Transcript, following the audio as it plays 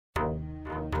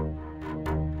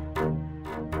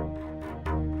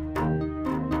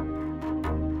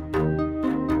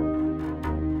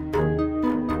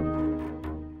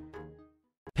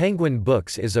Penguin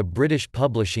Books is a British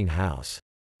publishing house.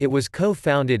 It was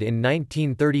co-founded in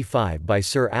 1935 by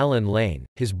Sir Alan Lane,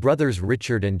 his brothers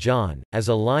Richard and John, as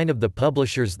a line of the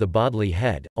publishers the Bodley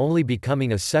Head, only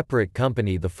becoming a separate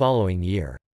company the following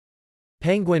year.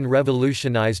 Penguin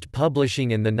revolutionised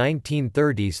publishing in the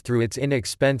 1930s through its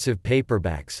inexpensive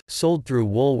paperbacks, sold through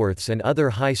Woolworths and other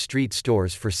high street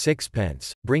stores for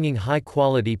sixpence, bringing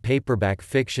high-quality paperback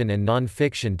fiction and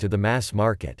non-fiction to the mass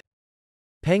market.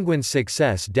 Penguin's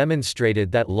success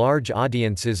demonstrated that large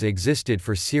audiences existed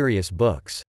for serious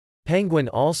books. Penguin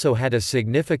also had a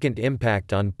significant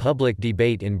impact on public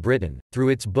debate in Britain, through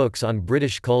its books on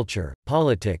British culture,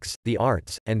 politics, the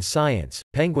arts, and science.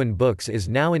 Penguin Books is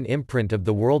now an imprint of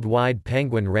the worldwide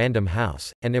Penguin Random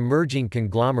House, an emerging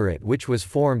conglomerate which was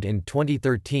formed in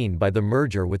 2013 by the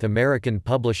merger with American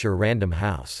publisher Random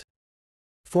House.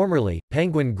 Formerly,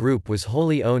 Penguin Group was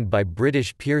wholly owned by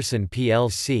British Pearson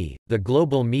PLC, the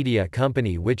global media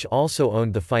company which also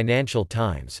owned the Financial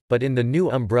Times, but in the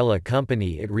new umbrella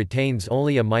company it retains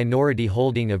only a minority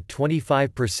holding of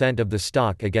 25% of the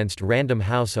stock against Random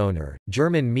House owner,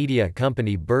 German media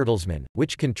company Bertelsmann,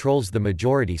 which controls the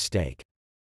majority stake.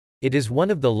 It is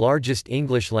one of the largest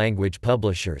English-language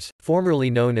publishers, formerly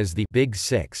known as the Big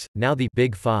Six, now the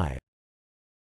Big Five.